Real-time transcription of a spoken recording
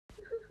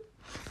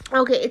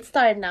Okay, it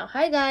started now.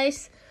 Hi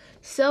guys.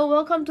 So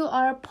welcome to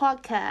our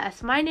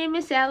podcast. My name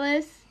is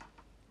Alice.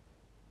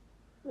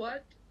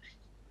 What?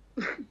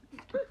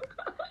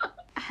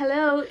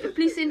 Hello.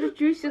 Please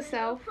introduce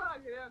yourself.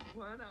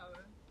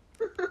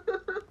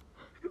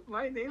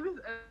 My name is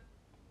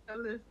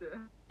Alice.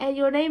 And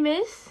your name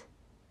is?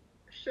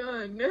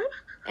 Sean.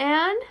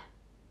 And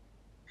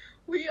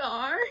We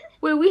are.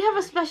 well, we have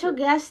a special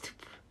guest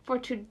for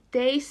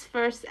today's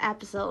first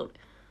episode.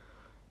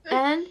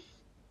 And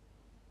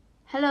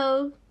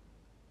hello.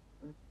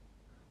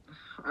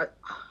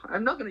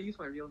 I'm not gonna use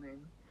my real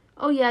name.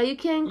 Oh yeah, you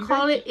can You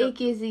call guys it should-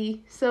 AKZ.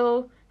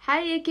 So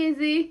hi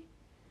AKZ.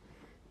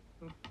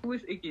 Who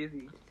is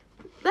Ikezi?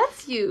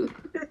 That's you.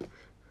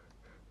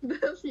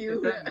 That's you.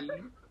 Is that me?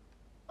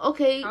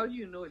 Okay. How do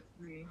you know it's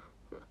me?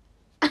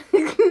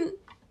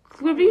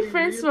 We've been Oh,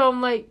 friends really?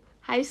 from like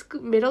high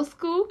school, middle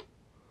school.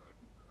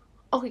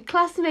 Okay,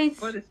 classmates.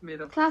 What is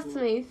middle school?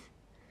 Classmates.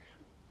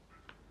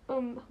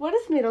 What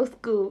is middle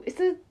school? It's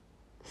a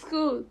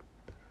school.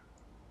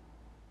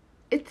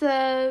 It's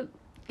a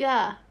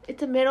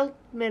it's a middle.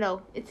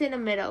 It's in the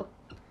middle.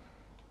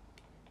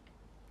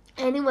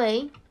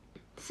 Anyway,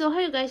 so how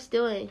you guys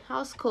doing?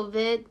 How's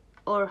COVID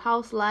or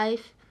how's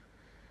life?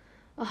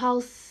 Or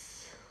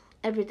how's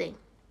everything?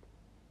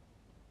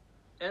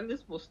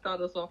 Alice will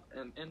start us off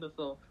and end us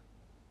off.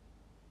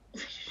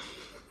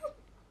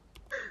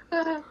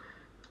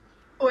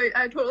 Wait,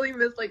 I totally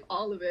missed like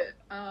all of it.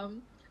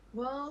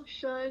 Well,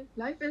 Sean,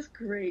 life is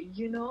great.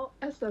 You know,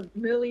 as a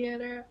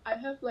millionaire, I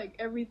have like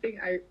everything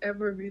I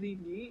ever really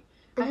need.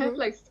 I have Mhm.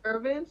 like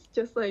servants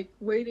just like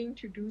waiting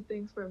to do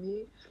things for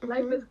me.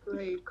 Life Mhm. is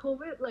great.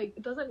 COVID, like,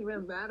 it doesn't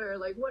even matter.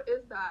 Like, what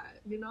is that?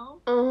 You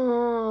know?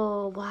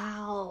 Oh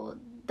wow,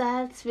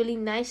 that's really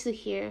nice to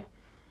hear,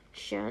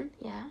 Sean.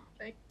 Yeah,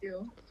 Thank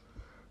you.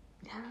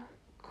 yeah,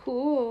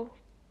 cool.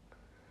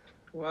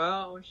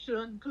 Wow,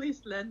 Sean,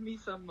 please lend me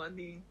some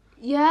money.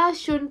 Yeah,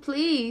 Sean,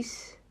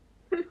 please.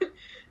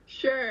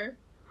 Sure.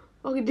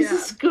 Okay, this Yeah.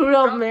 is screw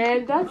up, Probably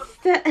man. not.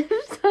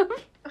 That's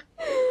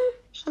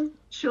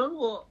Sean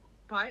will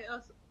buy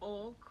us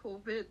all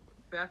COVID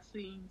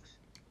vaccines.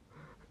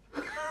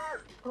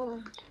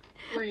 Oh,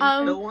 wait.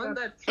 Um, The one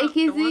that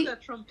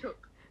Trump,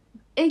 took.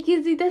 Hey,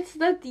 Kizzy, that's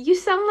that. You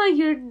sound like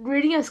you're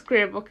reading a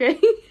script, okay?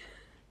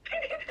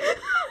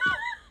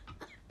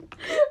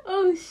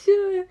 Oh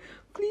shit!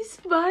 Please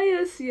buy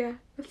us. Yeah,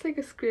 that's like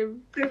a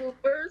script. Dude,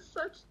 we're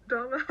such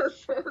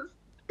dumbasses.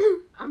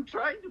 I'm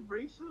trying to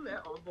bring Sule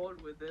on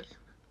board with this.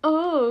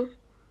 Oh,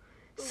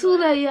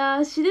 Sula,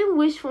 yeah, she didn't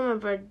wish for my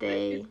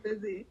birthday. She's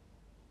busy.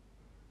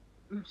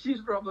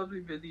 She's probably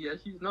busy. Yeah,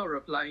 she's not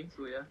replying.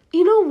 So yeah.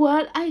 You know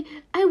what? I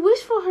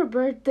wished for her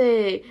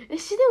birthday, and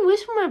she didn't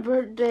wish for my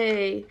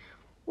birthday.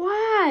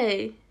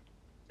 Why?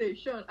 Hey,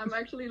 Sean, I'm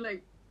actually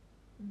like,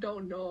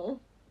 don't know.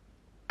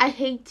 I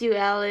hate you,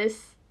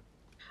 Alice.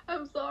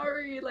 I'm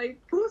sorry. Like,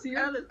 Who's you-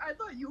 Alice? I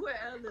thought you were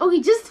Alice.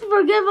 Okay, just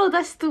forget about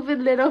that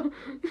stupid little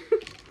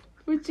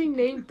switching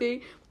name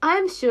thing.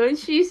 I'm sure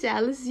she's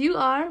Alice. You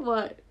are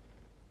what?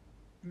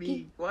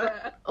 Me.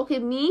 What? Okay,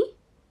 me?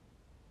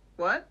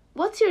 What?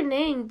 What's your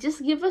name?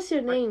 Just give us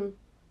your name.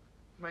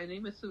 My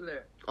name is Sule.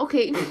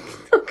 Okay.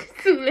 Okay,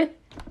 Sule.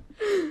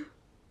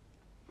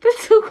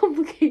 That's so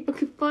complicated.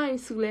 Okay, fine,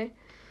 Sule.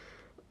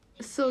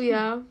 So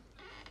yeah.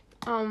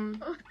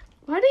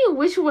 Why do you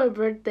wish for my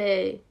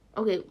birthday?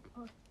 Okay.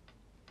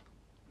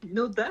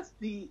 No, that's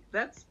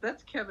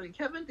Kevin.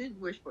 Kevin didn't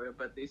wish for your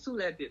birthday.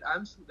 Sule did.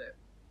 I'm Sule.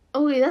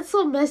 Okay, that's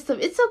so messed up.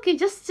 It's okay.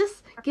 Just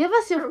give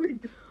us your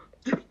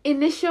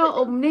initial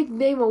or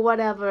nickname or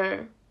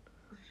whatever.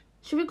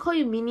 Should we call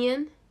you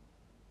Minion?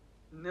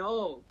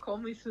 No, call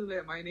me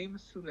Sule. My name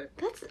is Sule.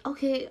 That's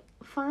okay.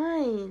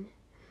 Fine.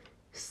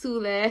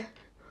 Sule.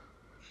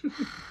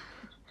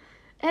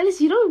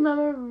 Alice, you don't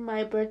remember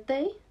my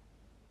birthday?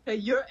 Hey,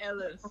 you're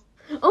Alice.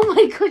 Oh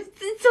my god,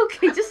 it's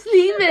okay. Just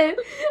leave it.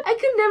 I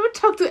could never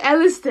talk to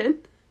Alice then.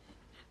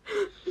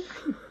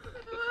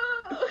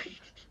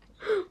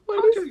 What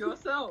Talk is to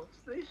yourself.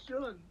 Say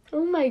Sean.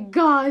 Oh my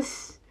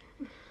gosh.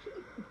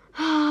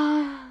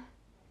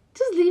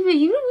 Just leave it.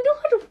 We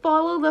don't have to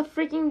follow the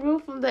freaking rule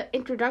from the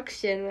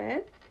introduction,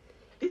 man.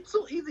 It's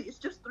so easy. It's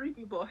just 3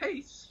 people.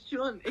 Hey,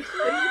 Sean,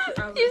 explain it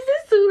to Alice. You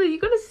said Sula. You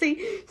gotta say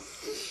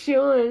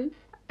Sean.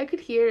 I could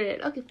hear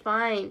it. Okay,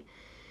 fine.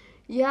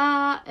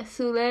 Yeah,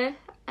 Sule,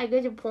 I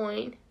get your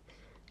point.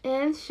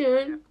 And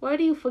Sean, why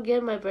do you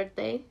forget my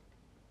birthday?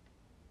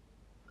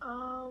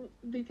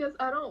 Because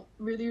I don't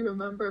really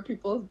remember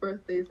people's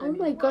birthdays Oh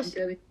my anymore. gosh. I'm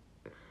getting-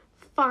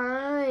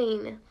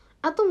 Fine.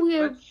 I thought we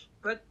were...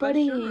 But Sean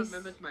buddies.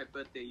 remembers my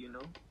birthday, you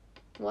know.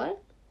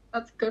 What?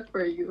 That's good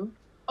for you.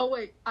 Oh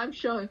wait, I'm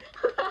Sean.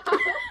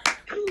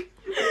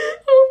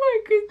 Oh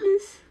my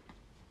goodness.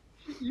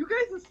 You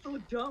guys are so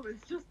dumb.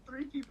 It's just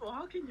 3 people.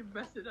 How can you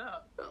mess it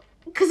up?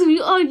 Because we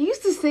all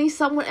used to say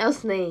someone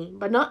else's name,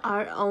 but not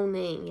our own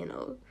name, you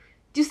know.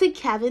 Do you say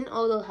Kevin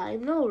all the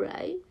time? No,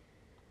 right?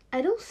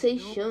 I don't say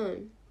No.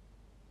 Sean.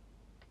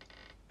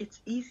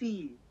 It's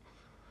easy.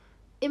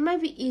 It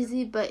might be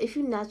easy, but if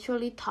you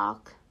naturally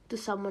talk to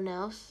someone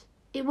else,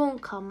 It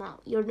won't come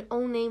up. Your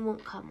own name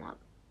won't come up.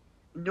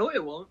 No,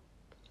 it won't.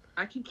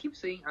 I can keep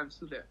saying I'm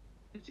Sule.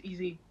 It's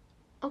easy.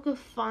 Okay,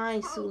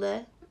 fine,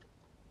 Sule.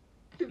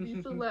 To be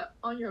Sule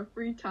on your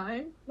free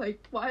time?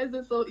 Like, why is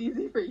it so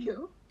easy for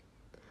you?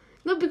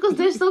 No, because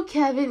there's no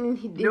Kevin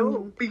in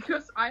No,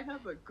 because I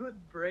have a good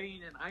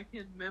brain and I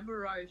can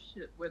memorize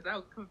shit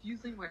without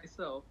confusing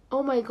myself.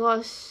 Oh my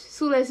gosh,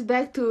 Sule's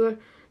back to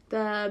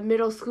the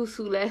middle school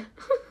Sule.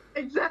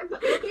 Exactly.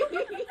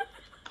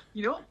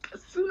 You know,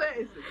 Sule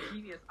is a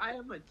genius. I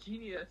am a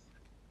genius.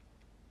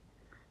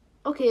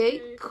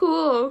 Okay,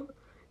 cool.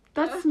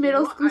 That's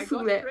middle school I got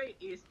Sule. straight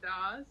A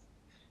stars,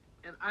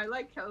 and I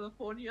like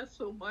California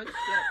so much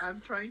that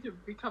I'm trying to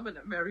become an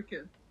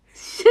American.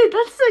 Shit,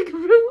 that's like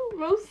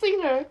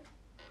roasting her.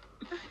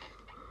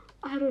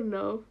 I don't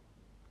know.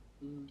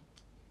 Mm.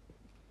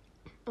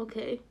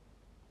 Okay.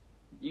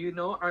 You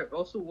know, I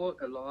also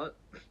work a lot.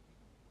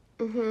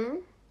 Mm-hmm.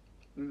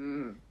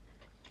 Mm.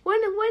 When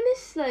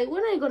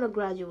are you gonna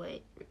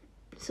graduate,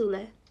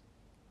 Sule?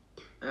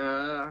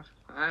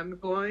 I'm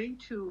going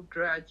to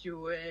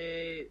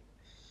graduate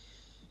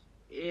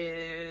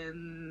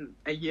in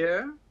a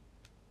year.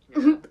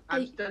 Yeah.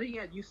 I'm studying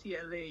at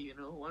UCLA, you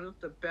know, one of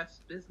the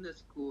best business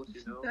schools,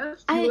 you know.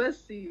 That's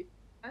USC.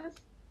 That's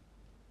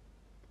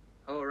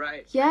Oh,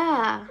 right.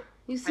 Yeah,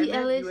 I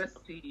UCLA. meant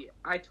USC.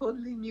 I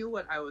totally knew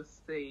what I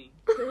was saying.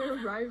 they're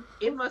right.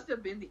 It must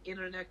have been the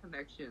internet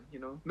connection, you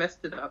know,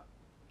 messed it up.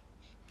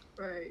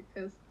 Right,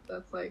 because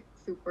that's like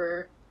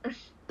super.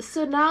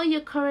 So now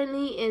you're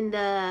currently in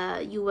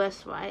the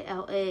US, right?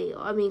 LA.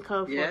 I mean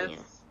California.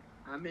 Yes,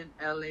 I'm in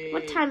LA.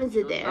 What time is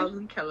it there?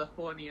 Southern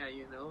California,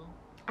 you know,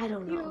 I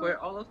don't know. where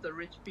all of the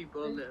rich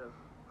people live.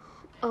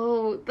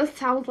 Oh, that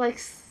sounds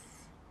like.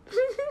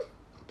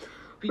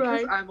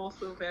 Because Right. I'm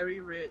also very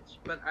rich,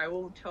 but I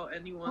won't tell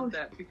anyone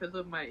that because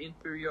of my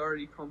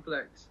inferiority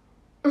complex.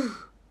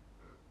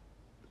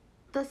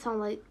 That sounds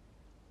like.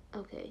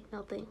 Okay,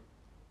 nothing.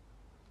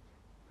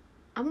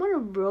 I'm gonna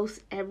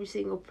roast every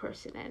single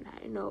person, and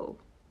I know.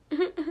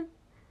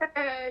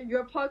 Hey,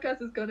 your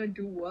podcast is gonna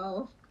do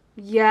well.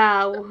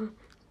 Yeah.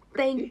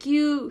 Thank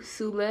you,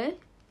 Sule,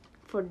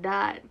 for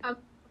that.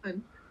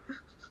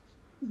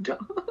 No,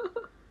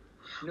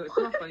 it's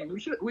not funny.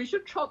 We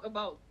should talk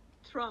about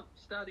Trump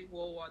starting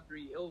World War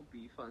III. It'll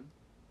be fun.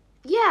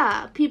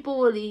 Yeah, people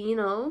will, you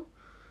know.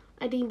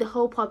 I think the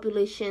whole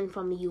population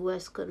from the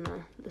US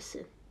gonna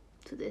listen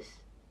to this.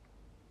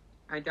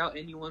 I doubt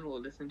anyone will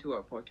listen to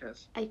our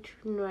podcast.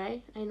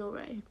 Right? I know,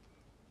 right?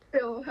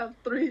 It'll have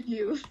 3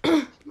 views.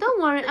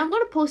 Don't worry, I'm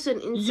gonna post it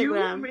on You,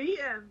 Instagram. me,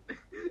 and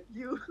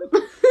you.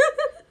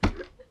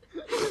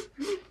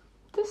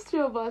 Just 3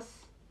 of us.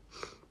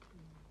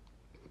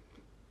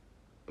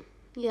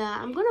 Yeah,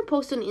 I'm gonna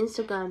post on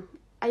Instagram.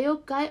 Are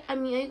you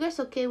guys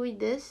okay with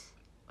this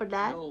or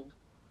that?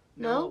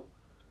 No?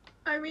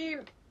 I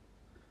mean,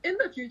 in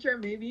the future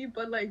maybe,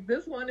 but like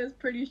this one is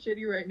pretty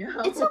shitty right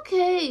now. It's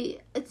okay.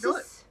 It's No,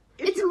 just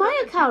If it's you're my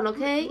gonna account, do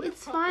okay? a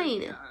It's topic,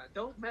 fine. Yeah,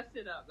 don't mess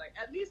it up. Like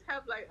at least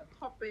have like a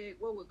topic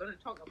what we're gonna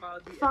talk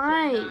about, the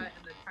Fine. agenda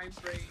and the time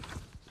frame.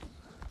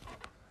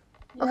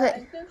 Yeah, Okay.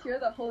 and since you're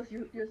the host,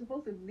 you're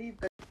supposed to lead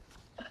the.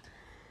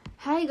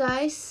 Hi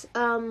guys,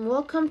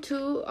 welcome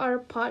to our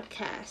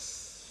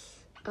podcast.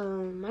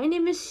 My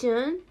name is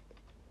Shun,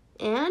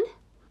 and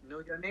No,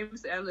 your name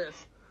is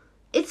Alice.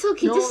 it's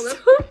okay. No, Just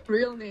that's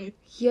real name.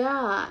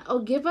 yeah. Oh,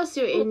 give us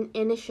your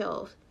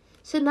initials.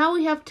 So now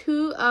we have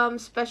 2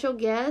 special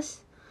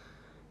guests.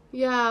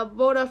 Yeah,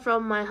 both are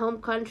from my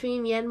home country,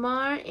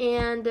 Myanmar,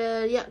 and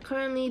yeah,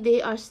 currently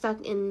they are stuck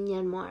in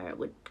Myanmar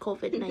with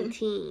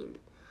COVID-19.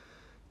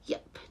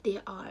 Yep, they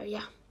are.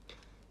 Yeah.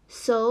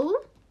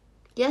 So,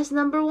 guest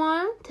number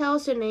 1, tell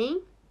us your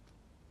name.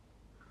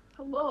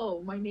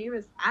 Hello, my name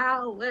is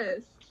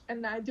Alice,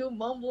 and I do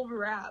mumble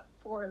rap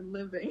for a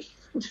living.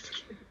 Just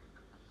kidding.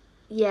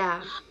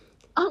 Yeah.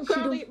 I'm She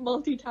currently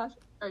multitasking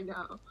right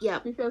now Yeah.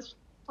 because she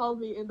called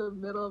me in the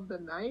middle of the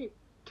night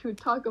to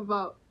talk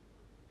about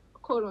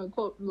quote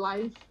unquote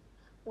life,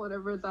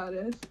 whatever that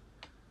is.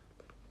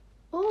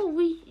 Oh,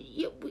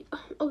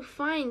 oh,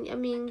 fine. I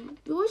mean,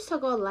 we always talk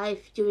about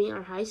life during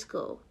our high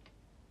school,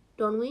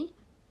 don't we?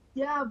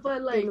 Yeah,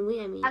 but like Didn't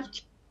we? I mean,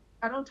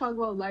 I don't talk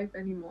about life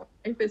anymore.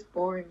 Life is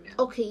boring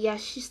now. okay, yeah.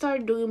 She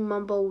started doing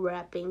mumble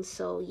rapping,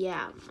 so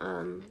yeah.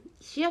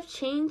 She have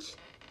changed.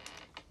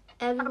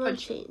 Everyone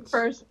changed.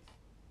 First,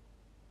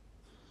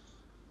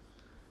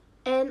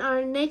 And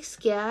our next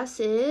guest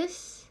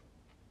is.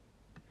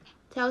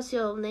 Tell us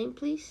your name,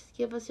 please.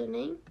 Give us your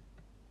name.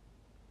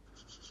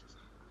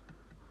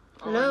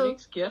 Hello? Our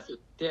next guest is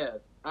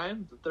dead.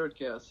 I'm the 3rd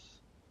guest.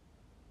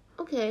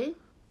 Okay.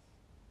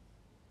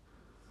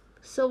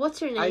 So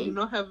what's your name? I do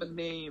not have a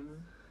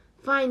name.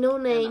 Fine, no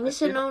name. and I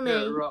Mr. live No under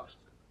a Name. rock.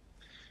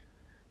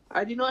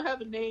 I do not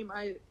have a name.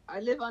 I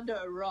live under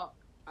a rock.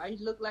 I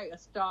look like a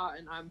star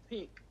and I'm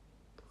pink.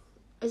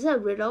 Is that a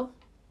riddle?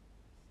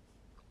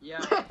 Yeah.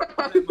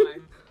 What am I?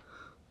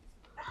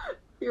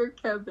 you're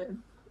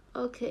Kevin.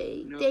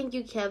 Okay. No. Thank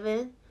you,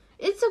 Kevin.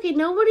 It's okay.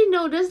 Nobody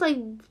knows. There's like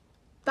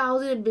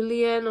thousand,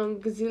 billion, or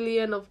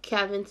gazillion of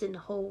Kevins in the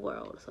whole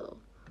world. So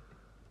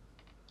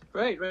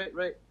Right.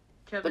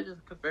 Kevin is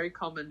a very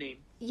common name.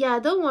 yeah,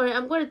 don't worry.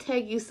 I'm gonna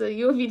tag you, so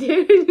you'll be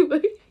there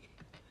anyway.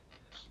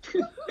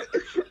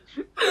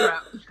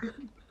 Crap.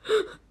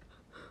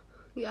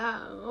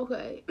 Yeah.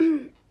 Okay.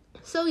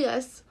 So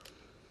yes.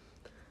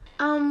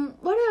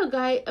 What are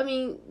guys? I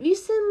mean,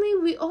 recently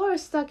we all are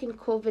stuck in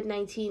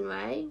COVID-19,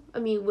 right? I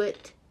mean,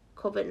 with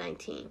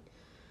COVID-19.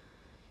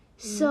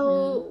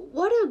 So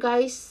what are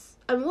guys?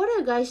 And what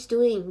are guys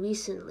doing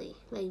recently?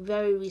 Like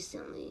very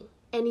recently.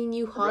 Any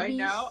new hobbies?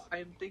 Right now,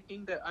 I'm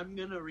thinking that I'm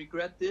gonna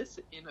regret this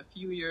in a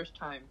few years'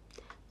 time.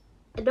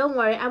 Don't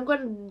worry, I'm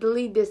gonna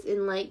delete this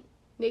in like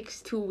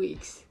next 2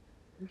 weeks.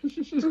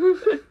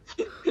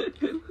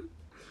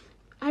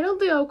 I don't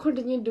think I'll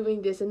continue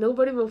doing this, and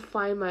nobody will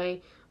find my,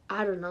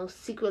 I don't know,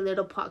 secret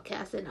little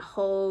podcast and a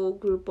whole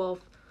group of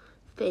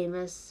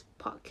famous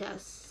podcast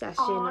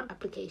session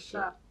application.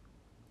 yeah.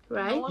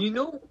 Right?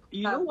 No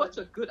You know what's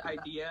a good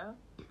idea?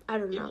 I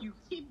don't know. If you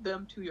keep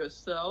them to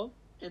yourself,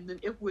 and then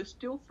if we're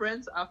still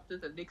friends after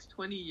the next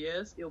 20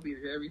 years, it'll be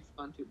very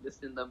fun to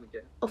listen to them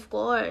again. Of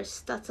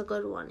course, that's a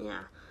good one.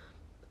 Yeah.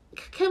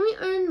 Can we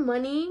earn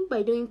money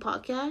by doing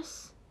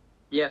podcasts?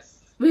 Yes.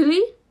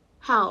 Really?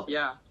 How?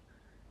 Yeah.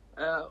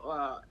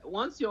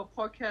 Once your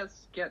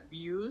podcasts get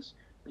views,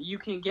 you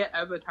can get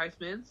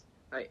advertisements.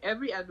 Like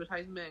every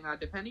advertisement,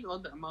 depending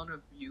on the amount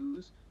of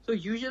views. So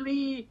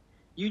usually,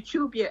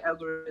 YouTube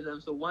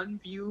algorithm. So one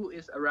view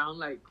is around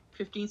like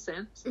 15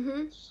 cents.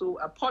 Mm-hmm. So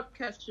a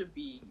podcast should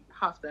be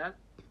half that.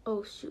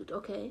 Oh shoot.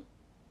 Okay.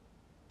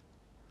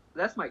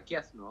 That's my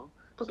guess, no.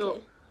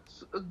 Okay.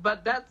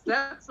 But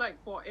that's like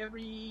for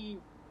every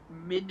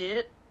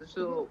minute.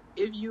 So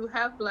if you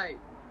have like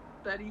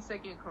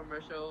 30-second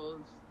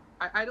commercials,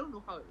 I don't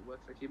know how it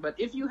works actually, but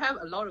if you have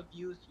a lot of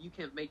views, you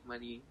can make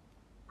money.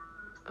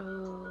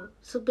 Oh,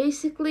 so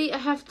basically, I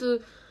have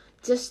to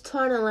just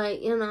try to like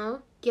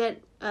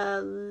get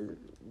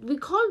they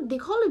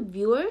call it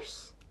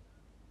viewers.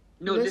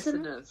 No,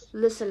 Listeners? listeners.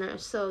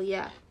 Listeners. So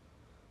yeah,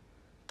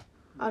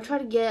 I'll try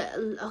to get.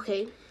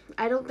 Okay,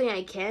 I don't think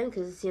I can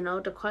because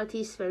the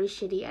quality is very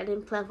shitty. I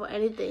didn't plan for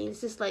anything.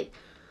 It's just like,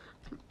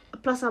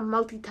 plus I'm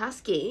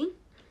multitasking,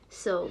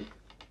 so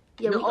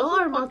yeah, we all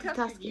are podcasting,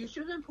 multitasking. You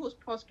shouldn't post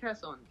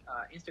podcasts on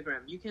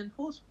Instagram. You can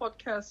post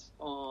podcasts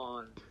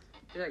on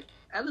like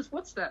Alice.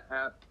 What's that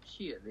app?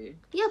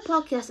 Yeah,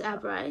 podcast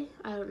app, right?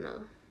 I don't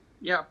know.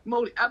 Yeah,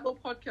 mostly Apple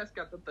Podcast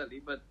got the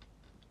but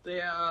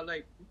they are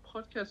like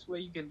podcasts where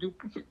you can do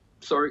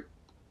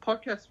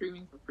podcast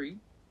streaming for free.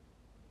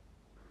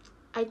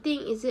 I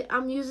think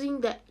I'm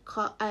using the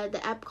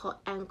app called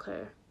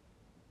Anchor.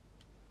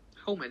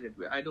 How many?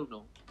 I don't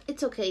know.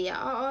 It's okay,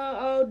 yeah.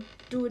 I'll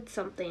do it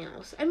something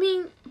else. I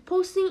mean,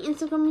 posting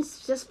Instagram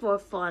is just for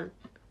fun.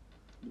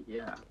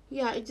 Yeah.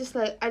 Yeah, it's just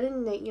like I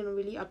didn't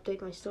really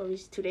update my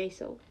stories today,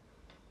 so.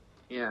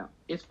 Yeah,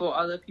 it's for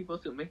other people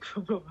to make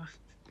fun of us.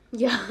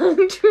 Yeah,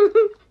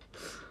 true.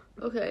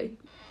 Okay.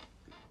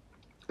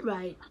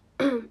 Right.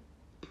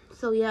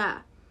 So yeah.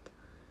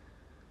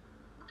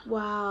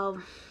 Wow.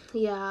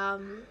 Yeah.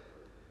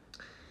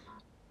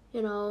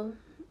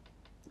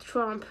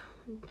 Trump,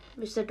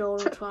 Mr.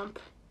 Donald Trump.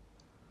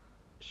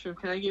 Sure,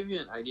 can I give you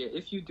an idea?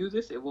 If you do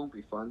this, it won't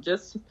be fun.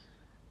 Just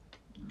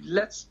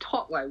let's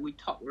talk like we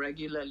talk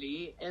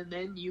regularly, and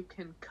then you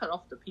can cut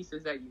off the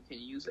pieces that you can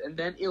use, and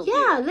then it'll be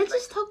let's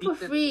just talk for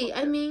free.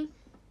 I mean,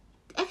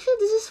 actually,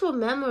 this is for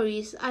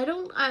memories. I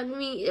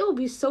mean, it'll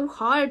be so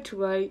hard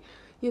to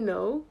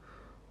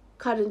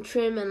cut and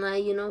trim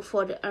and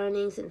for the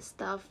earnings and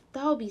stuff.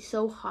 That would be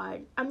so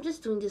hard. I'm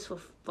just doing this for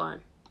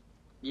fun.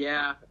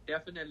 Yeah,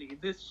 definitely.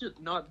 This should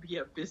not be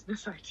a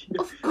business idea.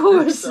 Of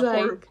course, This is a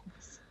horrible-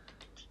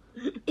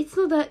 it's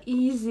not that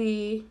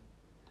easy.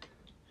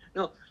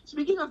 No,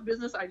 speaking of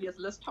business ideas,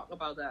 let's talk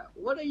about that.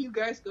 What are you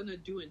guys gonna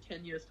do in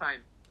 10 years'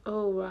 time?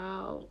 Oh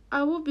wow,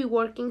 I will be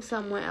working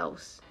somewhere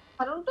else.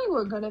 I don't think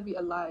we're gonna be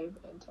alive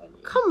in 10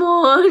 years. Come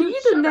on, you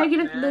Shut the up,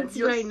 negative man. Nancy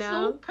You're right so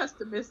now.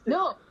 pessimistic.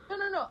 No.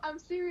 I'm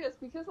serious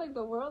because like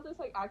the world is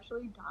like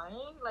actually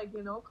dying, like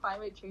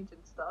climate change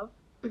and stuff.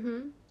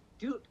 Mhm.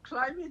 Dude,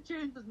 climate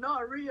change is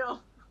not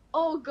real.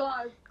 Oh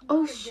God.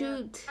 Oh not again.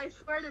 shoot. I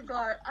swear to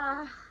God.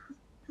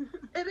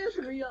 It is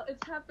real.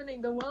 It's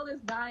happening. The world is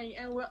dying,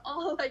 and we're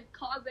all like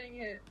causing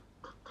it.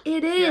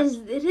 It is.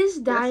 It is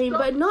dying,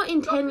 stop- but not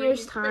in Stop 10 years'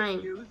 reading time.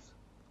 Fake news.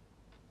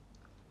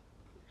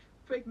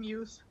 Fake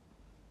news.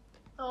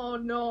 Oh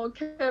no,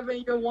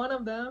 Kevin, you're one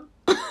of them.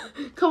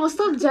 Come on,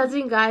 stop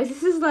judging, guys.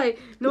 This is like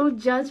no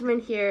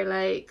judgment here.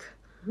 Like,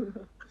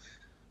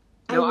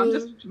 No, I'm mean,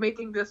 just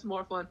making this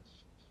more fun.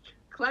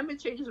 Climate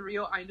change is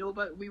real, I know,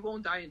 but we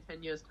won't die in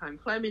 10 years' time.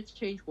 Climate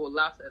change will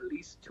last at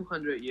least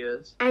 200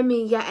 years. I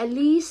mean, yeah, at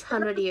least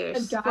 100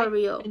 years Die, for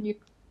real. And you're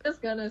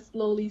just gonna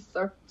slowly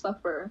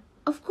suffer.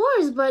 Of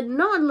course, but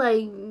not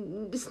like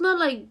it's not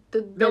like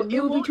the No, it movie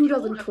won't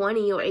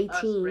 2020 or affect us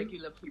 18.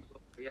 regular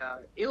people. Yeah,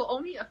 it'll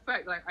only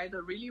affect like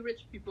either really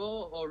rich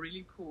people or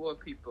really poor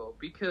people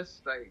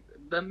because like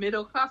the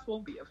middle class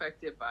won't be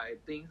affected by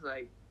things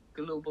like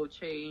global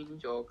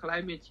change or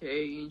climate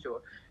change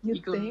or You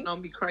think?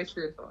 economic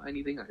crisis or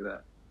anything like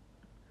that.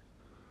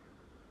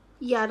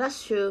 Yeah,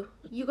 that's true.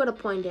 You got a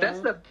point there.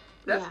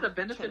 That's Yeah, the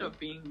benefit true. of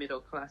being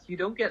middle class. You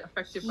don't get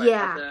affected by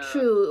Yeah, other.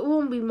 true. It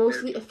won't be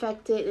mostly variables.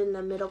 affected in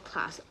the middle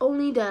class.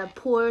 Only the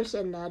poors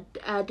and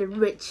the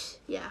rich.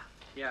 Yeah,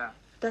 Yeah,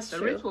 that's the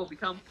true. rich will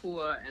become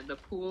poor and the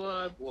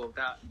poor will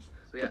die.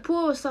 So The yeah,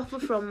 poor will suffer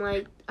from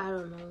like I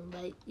don't know,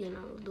 like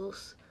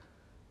those,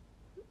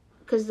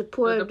 because the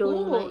poor the are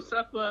doing poor will like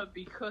suffer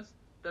because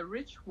the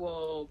rich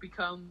will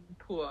become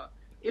poor.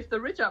 If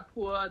the rich are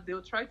poor,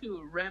 they'll try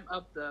to ramp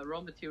up the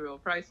raw material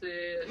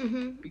prices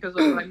because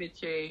of climate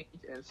change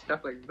and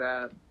stuff like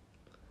that.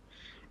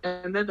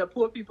 And then the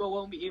poor people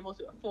won't be able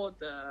to afford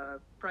the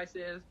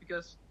prices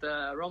because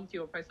the raw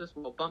material prices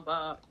will bump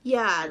up.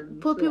 yeah.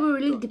 And Poor so people on,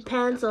 really so on, so on.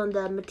 depends on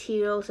the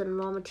materials and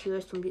raw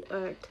materials from the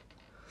earth,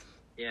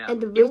 Yeah. and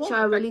the It rich won't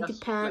are affect really us,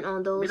 depend like,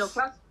 on those.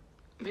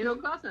 Middle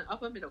class and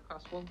upper middle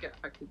class won't get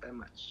affected that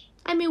much.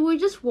 I mean, we're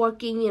just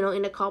working,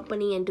 in a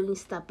company and doing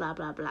stuff, blah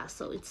blah blah.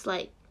 So it's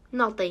like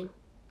nothing.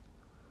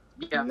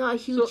 Yeah. Not a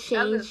huge So,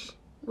 Alice, change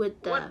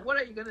with the what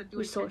are you gonna do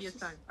in 10 years' resources.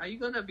 time? Are you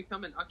gonna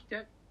become an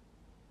architect?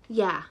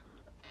 Yeah.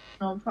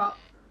 No,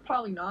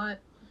 probably not.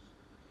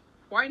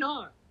 Why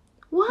not?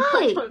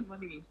 Why? For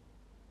money.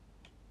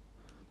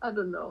 I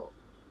don't know.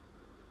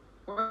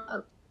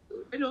 Why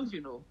don't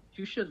you know?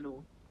 You should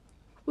know.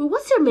 Well,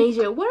 what's your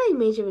major? What are you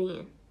majoring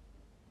in?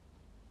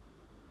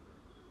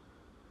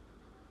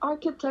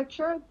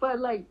 Architecture, but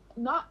like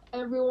not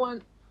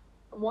everyone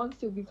wants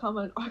to become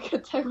an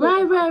architect.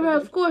 Right.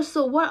 Of course.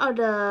 So, what are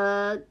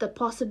the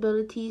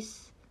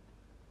possibilities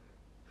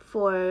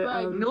for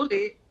Right. No,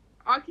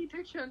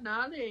 architecture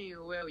nothing.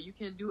 Well, you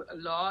can do a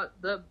lot.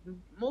 The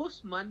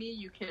most money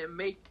you can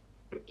make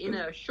in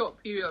a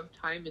short period of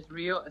time is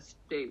real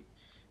estate.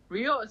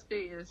 Real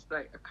estate is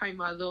like a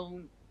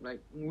kaimadong,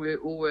 like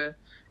where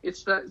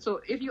it's like,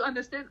 so if you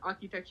understand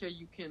architecture,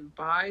 you can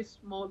buy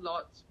small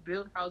lots,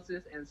 build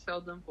houses, and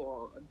sell them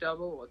for a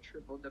double or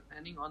triple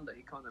depending on the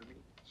economy.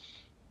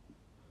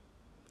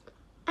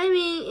 I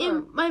mean,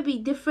 it might be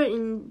different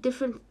in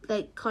different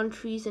like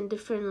countries and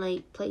different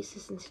like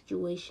places and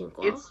situations.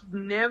 It's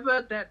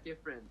never that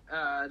different.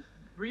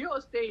 Real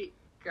estate,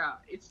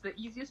 it's the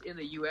easiest in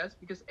the U.S.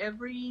 because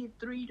every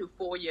 3 to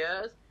 4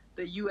 years,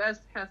 the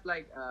U.S. has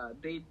like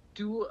they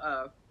do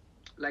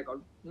like a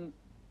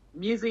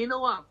museum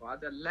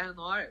the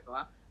landlord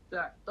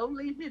that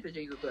only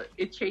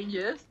it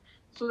changes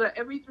so that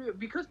every 3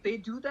 because they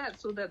do that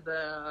so that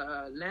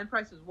the land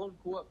prices won't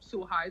go up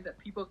so high that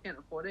people can't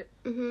afford it.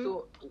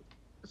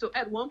 So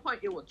at one point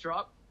it will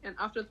drop, and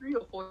after 3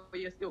 or 4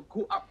 years it will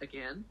go up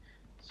again.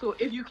 So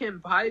if you can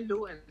buy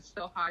low and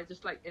sell high,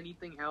 just like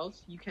anything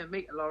else, you can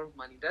make a lot of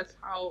money. That's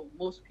how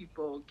most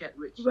people get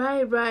rich.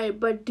 Right.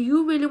 But do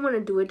you really want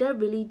to do it? That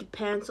really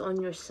depends on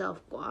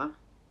yourself,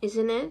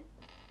 isn't it?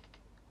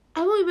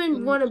 I won't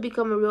even want to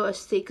become a real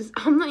estate because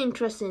I'm not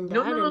interested in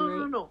that.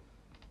 No.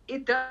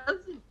 It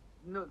doesn't.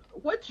 No,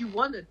 what you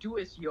want to do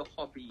is your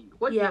hobby.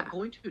 What you're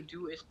going to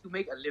do is to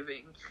make a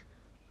living.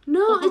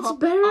 No, it's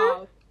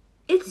better.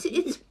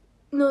 It's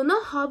no,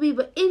 not hobby,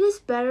 but it is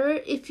better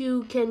if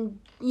you can,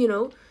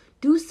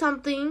 do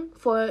something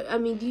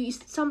do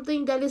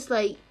something that is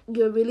like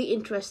you're really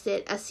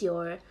interested as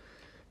you're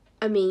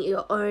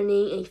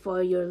earning and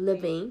for your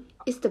living.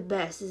 It's the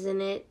best,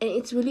 isn't it? And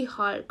it's really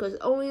hard because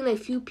only like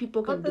few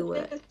people can do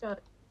it.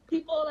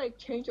 People like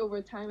change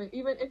over time, and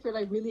even if you're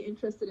like really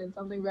interested in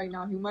something right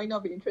now, you might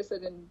not be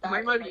interested in that.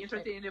 You might not be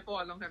interested in it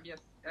for a long time. Yes,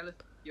 Alice,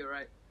 you're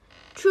right.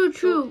 True.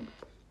 So,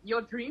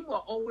 your dream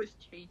will always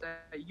change.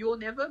 You'll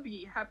never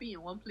be happy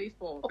in one place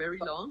for very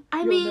long.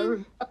 I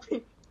mean,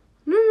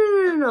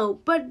 no.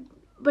 But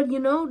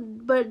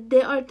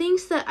there are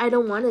things that I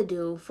don't want to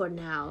do for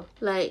now.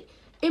 Like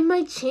it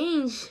might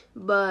change,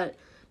 but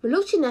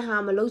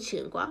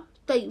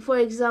like for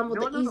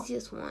example,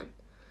 easiest one.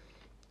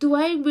 Do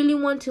I really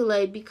want to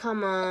like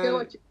become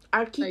an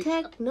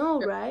architect? No,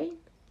 right?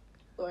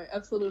 Sorry,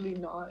 absolutely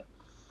not.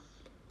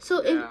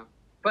 So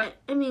But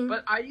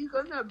are you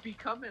gonna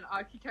become an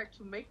architect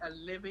to make a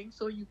living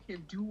so you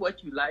can do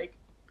what you like?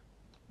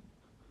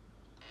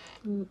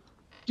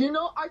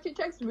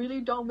 Architects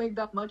really don't make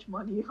that much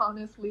money,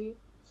 honestly.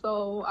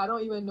 So I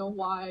don't even know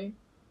why.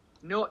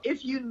 No,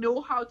 if you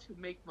know how to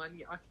make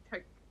money,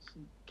 architects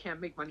can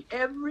make money.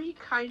 Every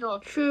kind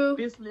of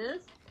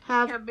business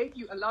can make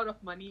you a lot of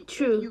money.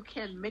 True. If you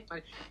can make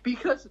money.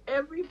 Because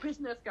every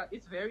business,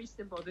 it's very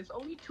simple. There's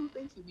only 2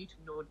 things you need to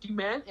know: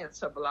 demand and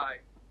supply.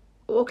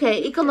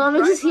 Okay,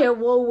 economics is here.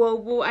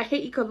 Whoa. I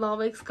hate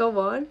economics. Go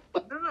on.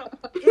 No.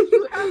 If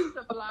you have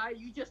supply,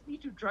 you just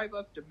need to drive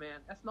up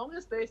demand. As long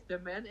as there's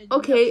demand and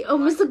okay. Oh,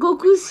 Mr.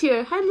 Goku's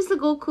here. Hi, Mr.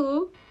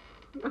 Goku.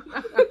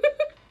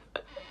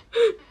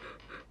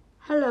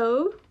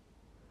 Hello.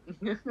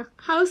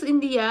 How's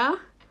India?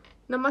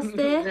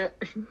 Namaste.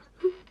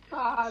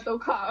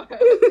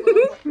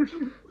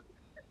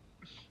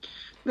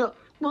 No,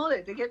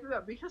 smaller they get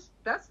bigger because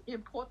that's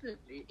important.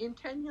 In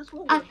 10 years,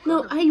 what I we're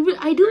no, gonna I be re-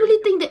 I doing do very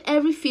really think different. that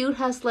every field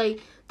has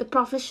like the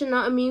professional.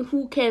 I mean,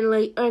 who can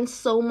like earn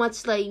so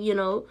much, like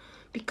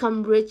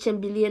become rich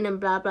and billion and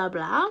blah blah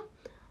blah. No, I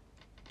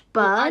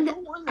But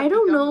don't want to I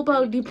don't become know a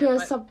about billionaire, demand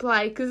but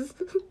supply, cause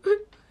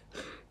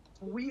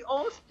we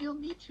all still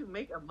need to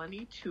make a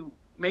money to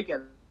make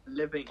a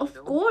living. of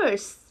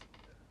course.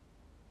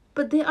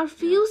 But there are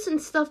fields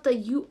and stuff that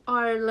you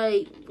are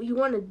like you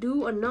want to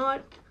do or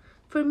not.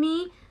 For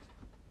me,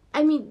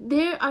 I mean,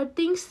 there are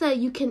things that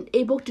you can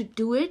able to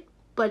do it,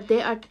 but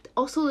there are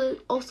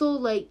also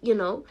like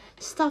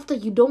stuff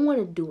that you don't want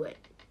to do it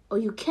or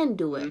you can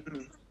do it.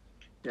 Mhm.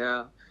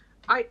 Yeah,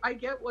 I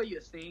get what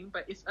you're saying,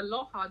 but it's a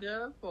lot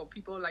harder for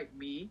people like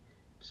me,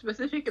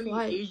 specifically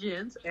Why?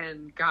 Asians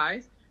and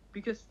guys,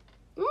 because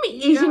I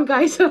mean, Asian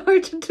guys are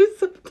hard to do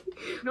something.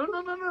 no,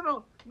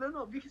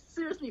 because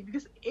seriously,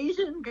 because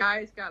Asian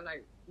guys got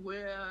like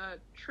we're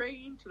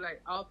trained to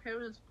like our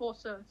parents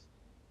force us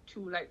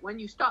to like when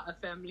you start a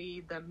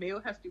family, the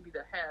male has to be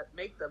the head,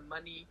 make the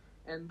money,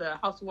 and the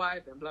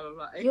housewife and blah blah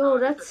blah. Yo,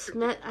 It's a that's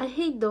mad. I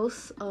hate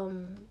those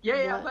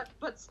yeah, what?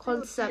 but still,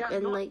 Concept they are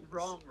and, not like,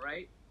 wrong,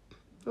 right?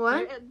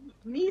 What? There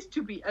needs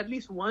to be at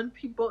least one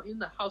people in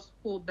the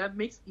household that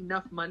makes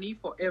enough money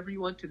for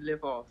everyone to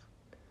live off.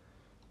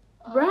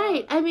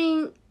 Right. I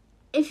mean,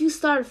 if you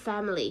start a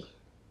family.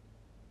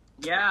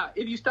 Yeah,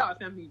 if you start a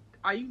family,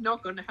 are you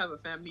not gonna have a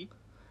family?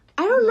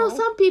 I don't know. No.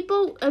 Some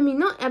people. I mean,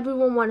 not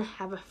everyone want to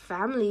have a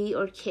family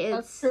or kids.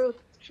 That's true.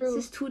 True.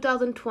 This is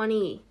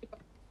 2020.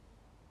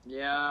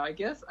 Yeah, I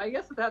guess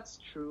that's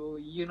true.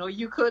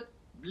 You could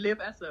live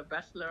as a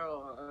bachelor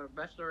or a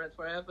bachelorette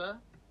forever,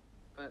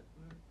 but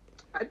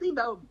I think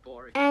that would be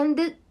boring.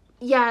 And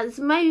it's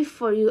maybe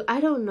for you. I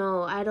don't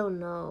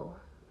know.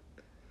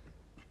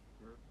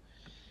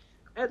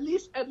 At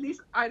least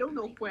I don't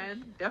know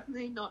when.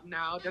 Definitely not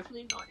now.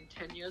 Definitely not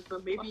in 10 years.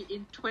 But maybe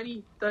in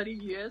 20, 30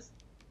 years,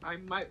 I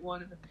might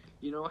want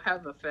to,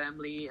 have a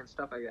family and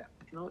stuff like that.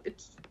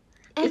 It's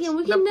Again,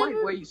 we the can point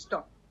never. where you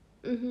stop.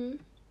 Mhm.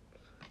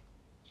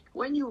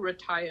 When you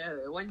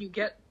retire, when you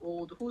get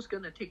old, who's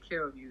gonna take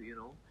care of you?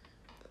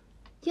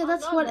 Yeah, I'm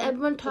that's not what like-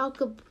 everyone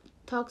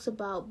talks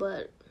about,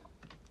 but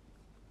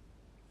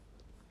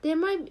there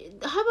might be,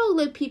 how about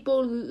like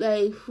people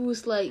like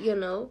who's like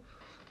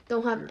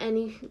don't have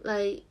any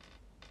like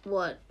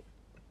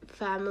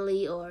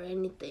family or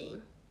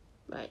anything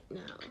right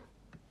now.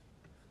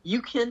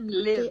 You can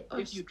live They are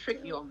if you trick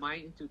still- your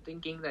mind into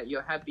thinking that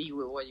you're happy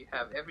with what you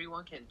have.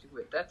 Everyone can do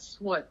it. That's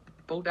what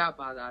Bodha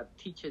Bada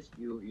teaches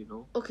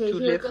you. Okay, to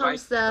here live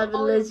comes by the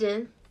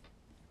religion.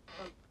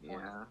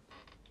 Yeah.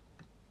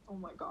 Oh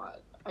my god.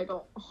 I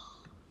don't.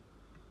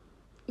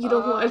 You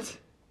don't Uh, want.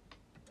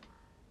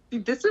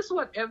 This is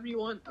what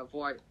everyone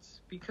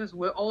avoids because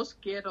we're all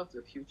scared of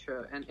the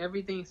future and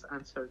everything is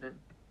uncertain.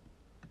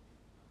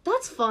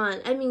 That's fun.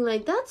 I mean,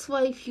 like that's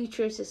why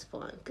futures is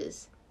fun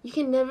because you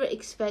can never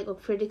expect or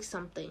predict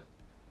something.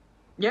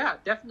 Yeah,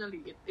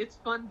 definitely. It's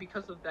fun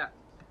because of that.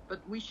 But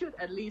we should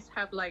at least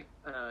have like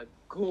a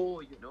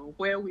goal,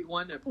 where we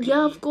want to be.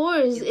 Yeah, of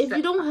course. in If you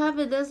set don't time. have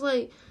it, that's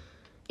like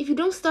if you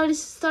don't start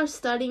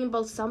studying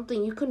about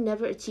something, you could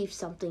never achieve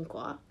something,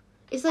 quoi.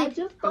 It's I like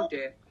just How don't.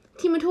 dare.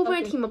 题目突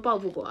然 Okay. 题目报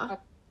不过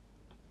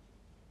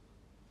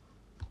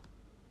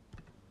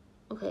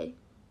Okay.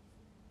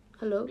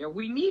 Hello. Yeah,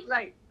 we need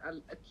like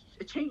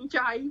a change.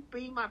 Like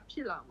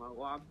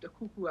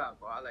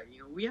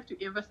we have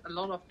to invest a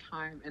lot of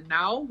time, and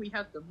now we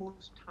have the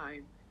most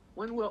time.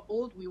 When we're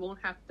old, we won't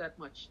have that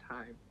much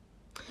time.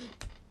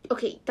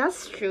 Okay,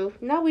 that's true.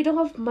 Now we don't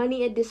have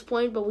money at this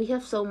point, but we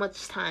have so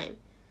much time.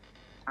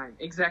 Time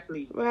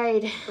exactly.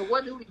 Right. So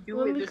what do we do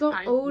When with we this go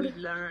time? old- We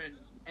learn,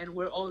 and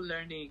we're all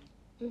learning.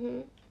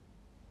 Mm-hmm.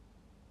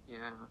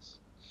 Yes.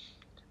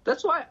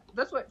 That's why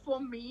for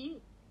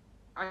me,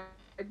 I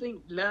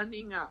think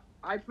learning.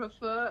 I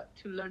prefer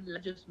to learn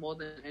languages more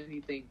than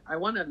anything. I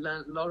want to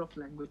learn a lot of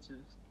languages.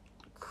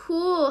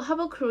 Cool. How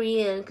about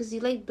Korean? Because you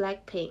like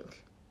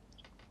Blackpink.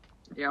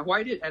 Yeah.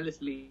 Why did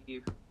Alice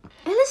leave?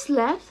 Alice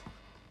left?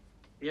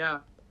 Yeah.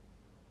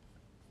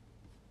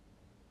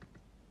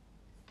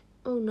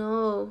 Oh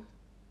no.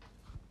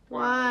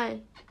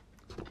 Why?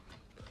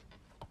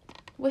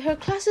 Well, her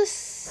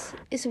classes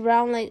is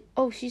around like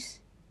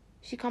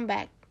she come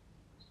back.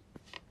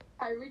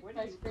 I reached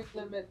my screen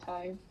limit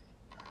time.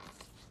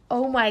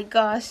 Oh my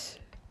gosh.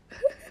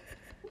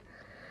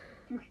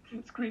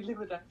 Screen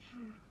limit. I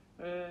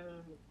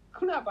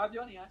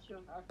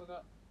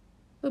forgot.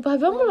 Wait, but I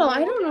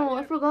don't know.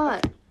 I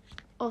forgot.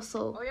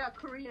 Also. Oh yeah,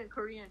 Korean.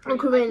 Oh,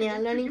 Korean, I yeah,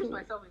 can learning introduce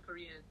Korean. myself in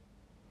Korean.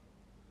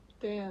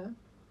 Damn.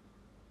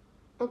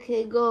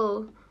 Okay,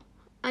 go.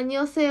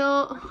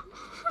 안녕하세요.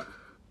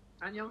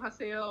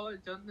 안녕하세요.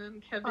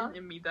 저는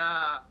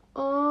케빈입니다.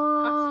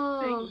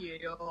 Oh.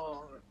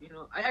 학생이에요.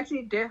 I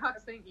actually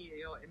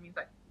대학생이에요. It means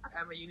like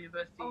I'm a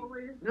university.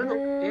 Always. No,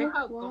 Yeah,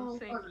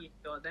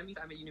 대학생이에요. That means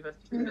I'm a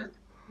university student.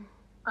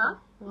 Huh?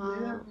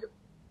 Wow.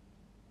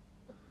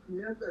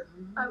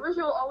 I wish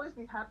you'll always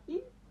be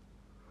happy.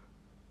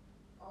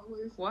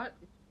 What?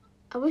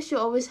 I wish you're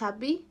always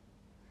happy.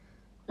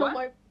 No, What?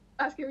 my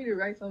asking me to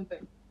write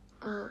something.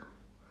 Oh.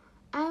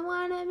 I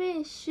wanna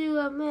wish you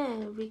a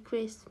Merry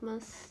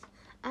Christmas.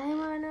 I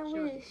wanna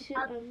Sure. wish you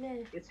a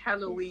Merry... It's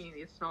Halloween.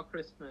 It's not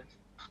Christmas.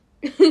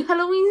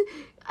 Halloween...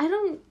 I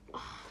don't...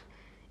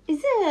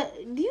 Is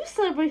it... Do you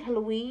celebrate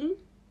Halloween?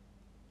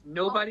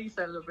 Nobody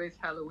celebrates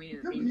Halloween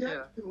in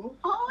Asia.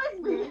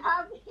 Always be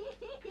happy.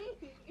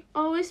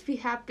 Always be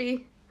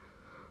happy.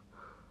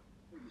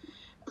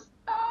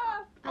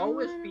 Ah,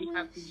 Always I be wanna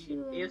happy wish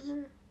you a is-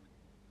 Merry-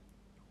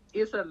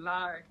 It's a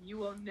lie. You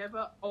will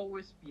never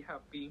always be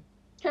happy.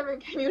 Kevin,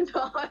 can you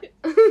not?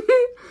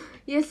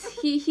 Yes,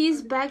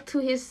 he's back to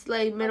his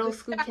like middle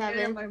school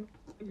Kevin.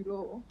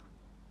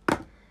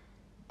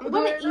 I'm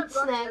gonna eat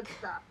snack.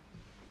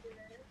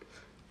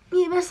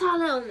 你别撒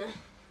了呢。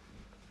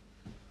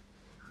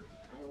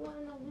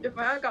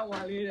Japan got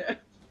one leader.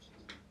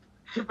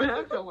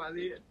 Japan, come on,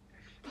 Leah.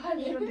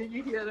 Did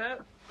you hear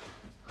that?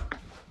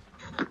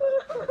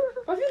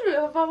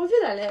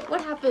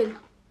 What happened?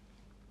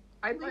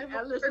 I think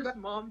Alice's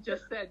mom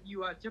just said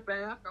you are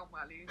Japan, come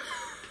on, Leah.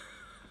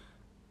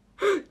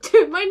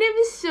 Dude, my name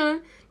is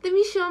Sean. Let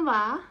me Sean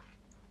吧。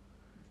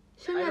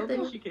Sean I မြ don't တ်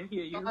think she can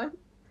hear you.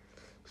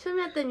 Sean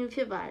မြတ်တယ်မျိုးဖြ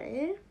စ်ပါတ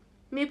ယ်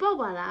။မေပေါက်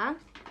ပါလား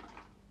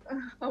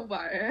ဟုတ်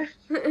ပါတယ်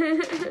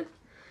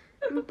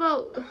 ။မေပေါ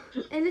က်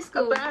And let's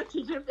go. Japan, she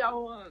just got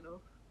one.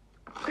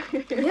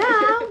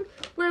 Yeah.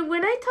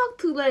 When I talk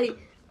to like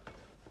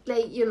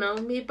you know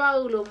မေပေါက်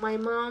လို့ my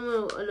mom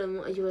လို့အဲ့လို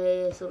မျိုးအရွယ်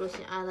ဆိုလို့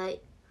ရှိရင်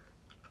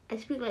I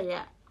speak like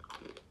that.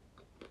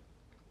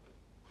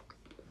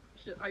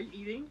 Shit, are you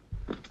eating?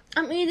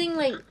 I'm eating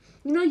like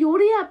you know ရိုး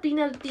တွေက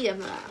peanut တည်ရ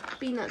မလား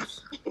peanuts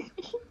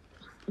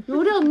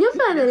ရိုးတွေကမြတ်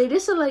မှန်တယ်လေ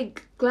this is like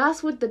glass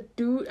with the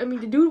dude I mean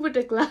the dude with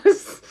the glass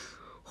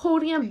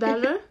holding a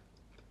banner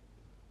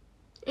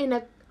in a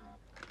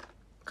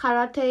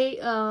karate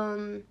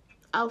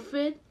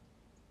outfit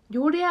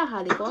ရိုးတွေကဟာ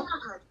လေကော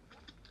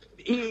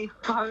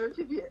ဘာလို့ဖြ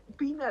စ်ဖြစ်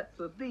peanut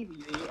ဆိုသိပြီ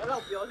လေအဲ့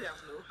တော့ပြောကြမ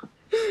လို့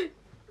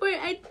Wait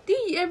I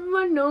think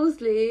everyone knows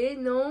လေ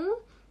no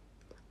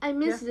I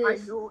miss Yes, this I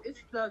know.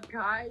 It's the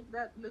guy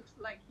that looks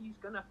like he's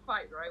gonna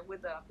fight, right?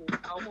 With the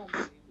album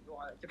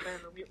Japan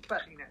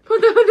fighting that. no.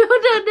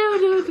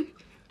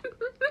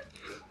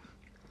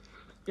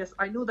 Yes,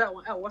 I know that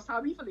one.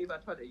 Wasabi flavor,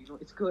 you know,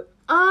 it's good.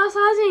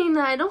 사진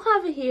I don't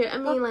have it here I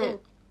mean like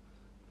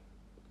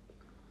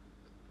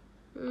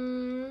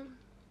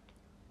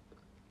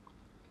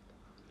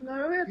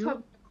나를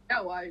참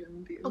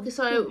야와이는데 Okay,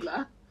 sorry.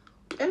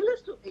 And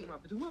let's do eight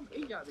months. Do one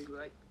eight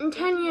like in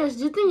 10 years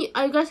do you think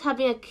are you guys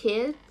having a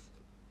kid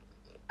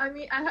I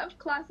mean I have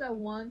class at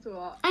 1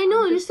 so I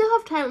know you still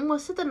have time well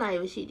sit the night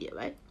with you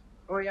right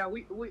oh yeah,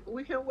 we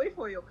can wait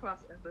for your class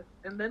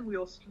and then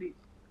we'll sleep.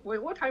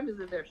 Wait, what time is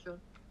it there, Sean?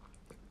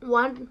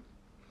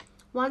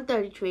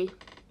 1:33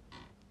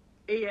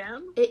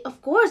 AM?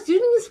 Of course do you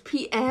think it's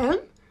PM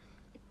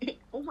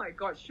Oh my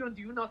god, Sean,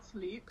 do you not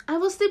sleep? I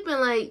was sleeping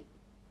like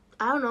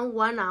I don't know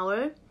 1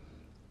 hour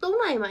 3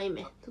 나이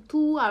많이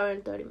 2 hours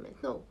and 30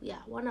 minutes no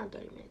yeah 1 hour and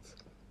 30 minutes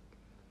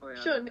Oh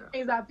yeah. sure yeah.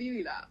 is that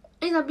beauty啦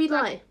It's a bit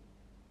like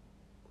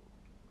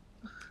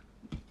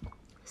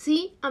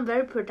see I'm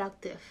very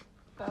productive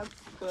that's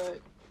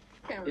good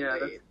can't Yeah,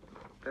 relate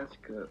That's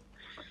good.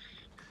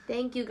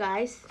 Thank you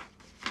guys.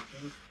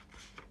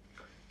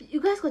 You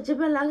guys got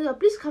Japan language.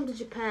 Please come to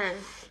Japan.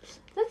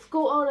 Let's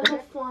go out and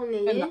have fun,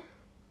 eh?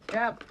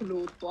 yeah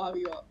blue သွား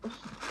ပြီးတော့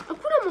အ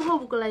ခုတော့မဟုတ်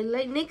ဘူး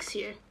like next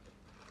year,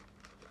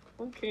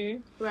 okay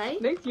right?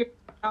 next year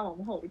အော်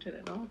မဟုတ်ဘူးထင်တ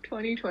ယ်နော်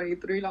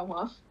2023လောက်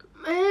မှာ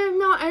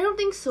No, I don't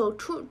think so.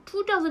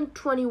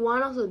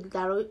 2021 also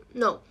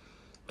no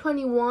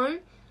 21.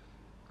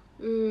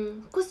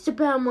 Cause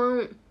Japan မှာ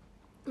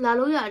လာ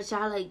လို့ရတ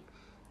ခြား like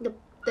the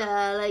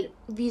like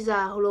visa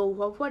ဟိုလို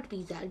what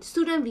visa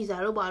student visa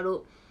လို့ပါ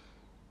လို့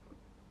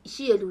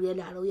ရှိရလူတွေ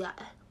လာလို့ရ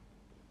တယ်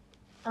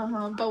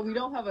but we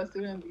don't have a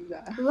student visa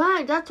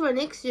Right, that's why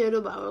next year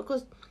about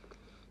because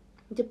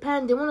Japan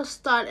they want to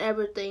start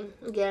everything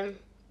again.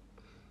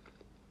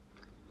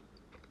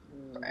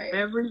 Right.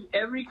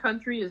 Every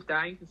country is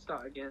dying to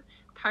start again.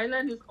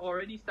 Thailand is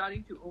already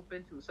starting to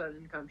open to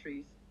certain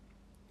countries.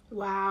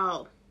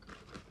 Wow.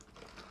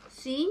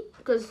 See,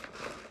 because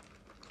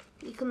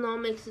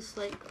economics is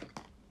like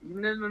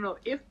No.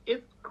 If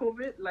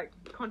COVID like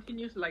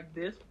continues like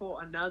this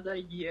for another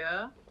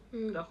year,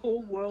 the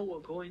whole world will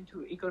go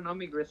into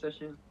economic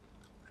recession.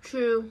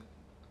 true.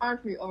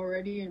 aren't we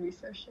already in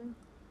recession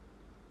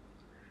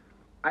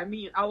I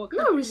mean, our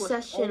country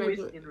recession, was I always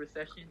think. in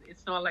recession.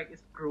 It's not like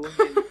it's growing.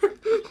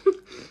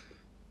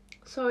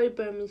 Sorry,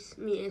 Burmese.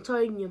 Me,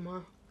 sorry,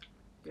 Myanmar.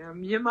 Yeah,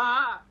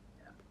 Myanmar.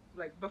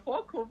 Like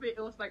before COVID, it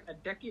was like a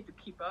decade to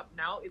keep up.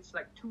 Now it's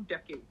like 2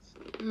 decades.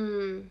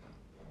 True.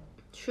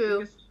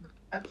 Because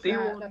that's They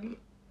sad. will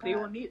they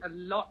will need a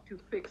lot to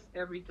fix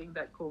everything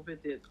that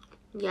COVID did.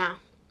 Yeah.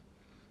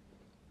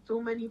 So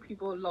many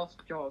people lost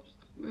jobs.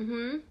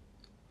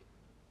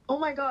 Oh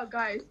my god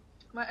guys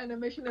my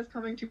animation is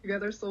coming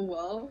together so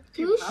well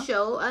Can you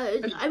show?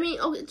 I mean,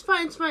 oh, it's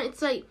fine.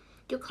 It's like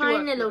you're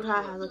crying a little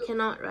Sure. hard,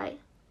 cannot, right?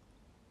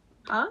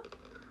 Huh?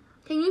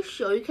 Can you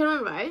show? You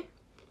cannot, right?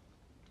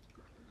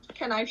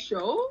 Can I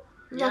show?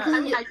 Yeah, I 'cause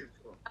mean, you- I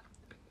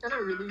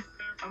cannot really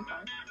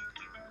sometimes.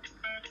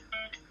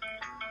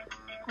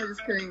 I'm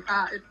just kidding.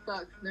 It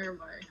sucks. Never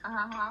mind.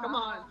 Come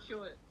on,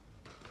 show it.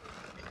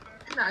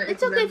 Nah,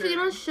 it's okay if you rendering.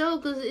 don't show,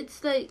 because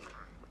it's like,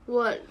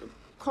 what,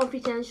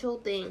 confidential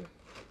thing.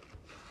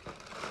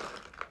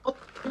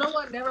 You know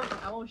what? Never mind.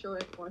 I won't show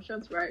it anymore.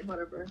 Shun's right.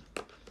 Whatever.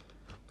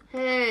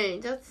 Hey,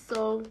 that's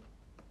so...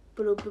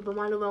 I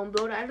don't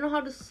know how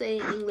to say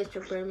in English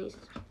or Burmese.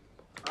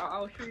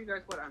 I'll show you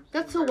guys what I'm.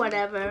 That's seeing so right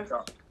now.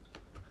 whatever.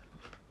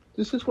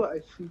 This is what I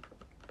see.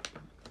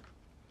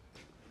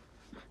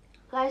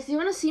 Guys, do you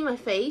want to see my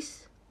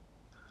face?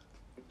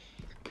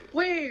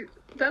 Wait,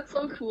 that's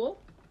so cool.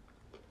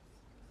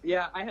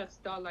 Yeah, I have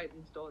Starlight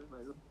installed in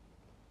my room.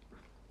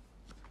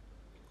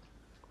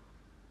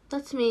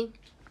 That's me.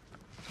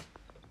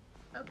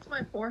 That's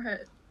my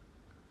forehead.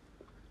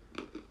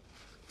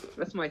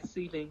 That's my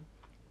ceiling.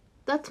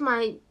 That's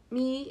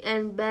me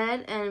and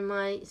bed and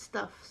my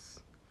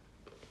stuffs.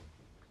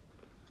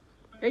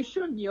 Hey,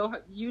 Shun,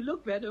 you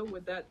look better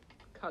with that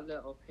color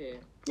of hair.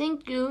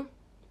 Thank you.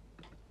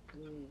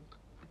 Mm.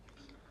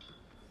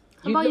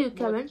 How about you, look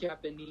more Kevin?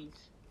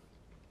 Japanese.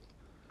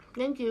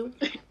 Thank you.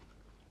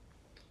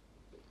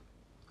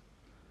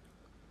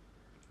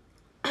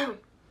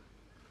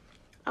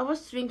 I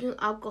was drinking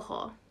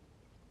alcohol.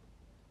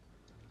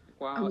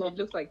 Wow, it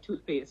looks like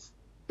toothpaste.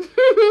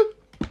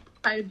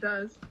 It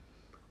does.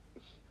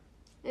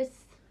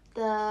 It's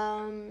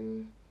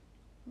the...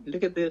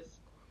 Look at this.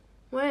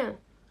 where?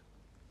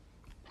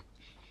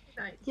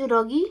 Nice. Your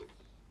doggy?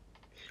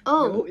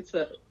 Oh. No, it's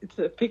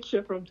a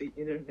picture from the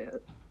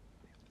internet.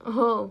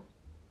 Oh.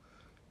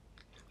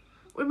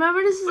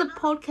 Remember, this is a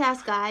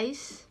podcast,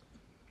 guys.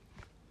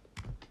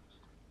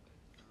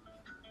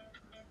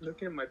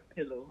 Look at my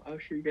pillow. I'll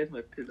show you guys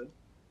my pillow.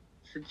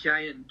 It's a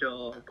giant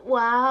dog.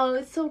 Wow,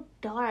 it's so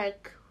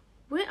dark.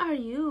 Where are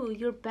you?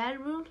 Your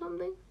bedroom or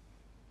something?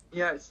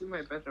 Yeah, it's in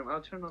my bedroom.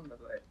 I'll turn on the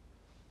light.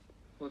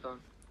 Hold on.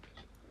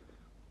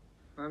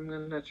 I'm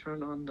gonna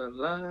turn on the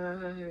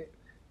light.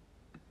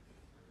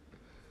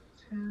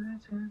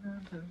 Turn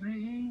on the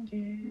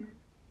reindeer.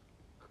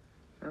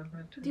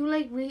 Do you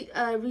like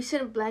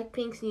recent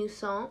Blackpink's new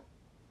song?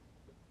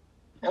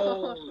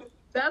 Oh,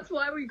 That's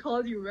why we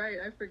called you right.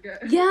 I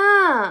forget.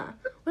 Yeah.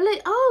 We're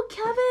like, oh,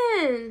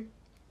 Kevin.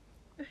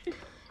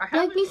 I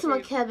haven't Blackpink sama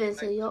shaved Kevin, in,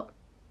 so like, yo.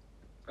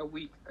 a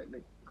week, I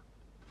think.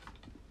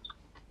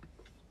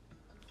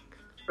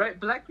 Right,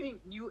 Blackpink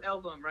new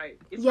album, right?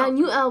 It's Yeah, not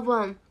new good.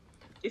 album.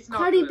 It's not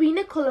Cardi good.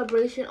 B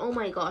collaboration. Oh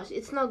my gosh,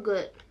 it's not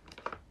good.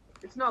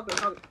 It's not good.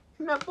 Not good.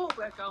 Never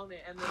back on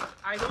it, and then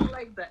I don't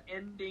like the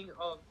ending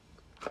of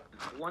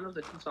one of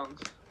the two songs.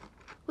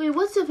 Wait,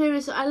 what's your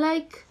favorite song? I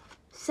like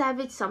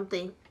Savage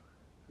something.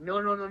 No.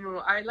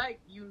 I like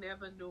You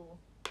Never Know.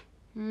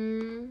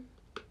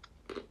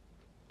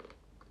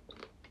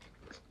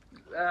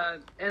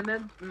 And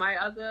then my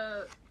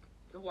other,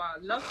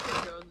 Love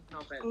Sick Girls is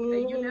not bad.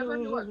 You Never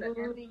Know, the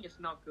ending is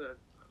not good.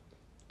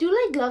 Do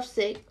you like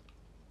Lovesick?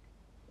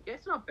 Yeah,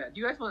 it's not bad.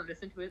 Do you guys want to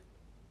listen to it?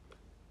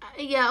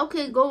 Yeah,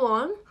 okay, go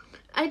on.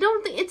 I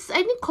don't think it's,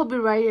 I think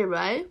copyrighted,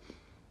 right?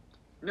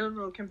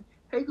 No.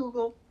 Hey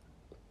Google,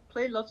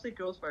 play Love Sick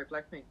Girls by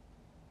Blackpink.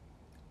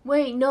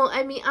 Wait, no,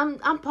 I mean, I'm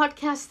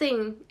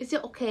podcasting. Is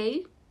it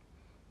okay?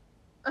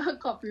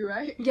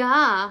 Copyright.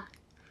 Yeah.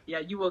 Yeah,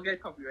 you will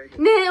get copyrighted.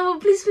 No,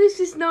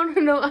 please, no.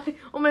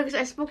 Oh my gosh,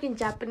 I spoke in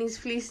Japanese,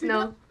 please,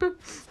 no.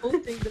 Whole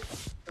thing.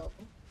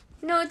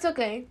 No, it's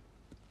okay.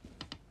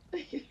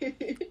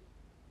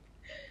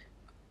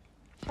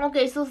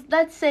 Okay, so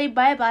let's say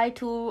bye-bye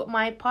to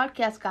my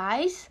podcast,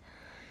 guys.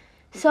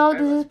 So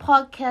this is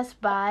podcast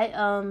by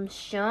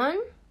Sean.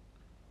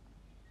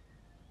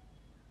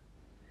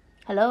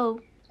 Hello.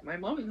 My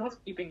mom is not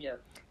sleeping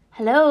yet.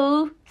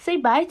 Hello. Say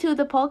bye to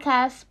the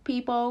podcast,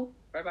 people.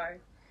 Bye.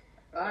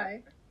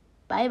 Bye.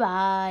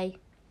 Bye-bye.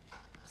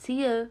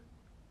 See you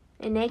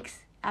in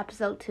next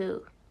episode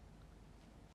 2.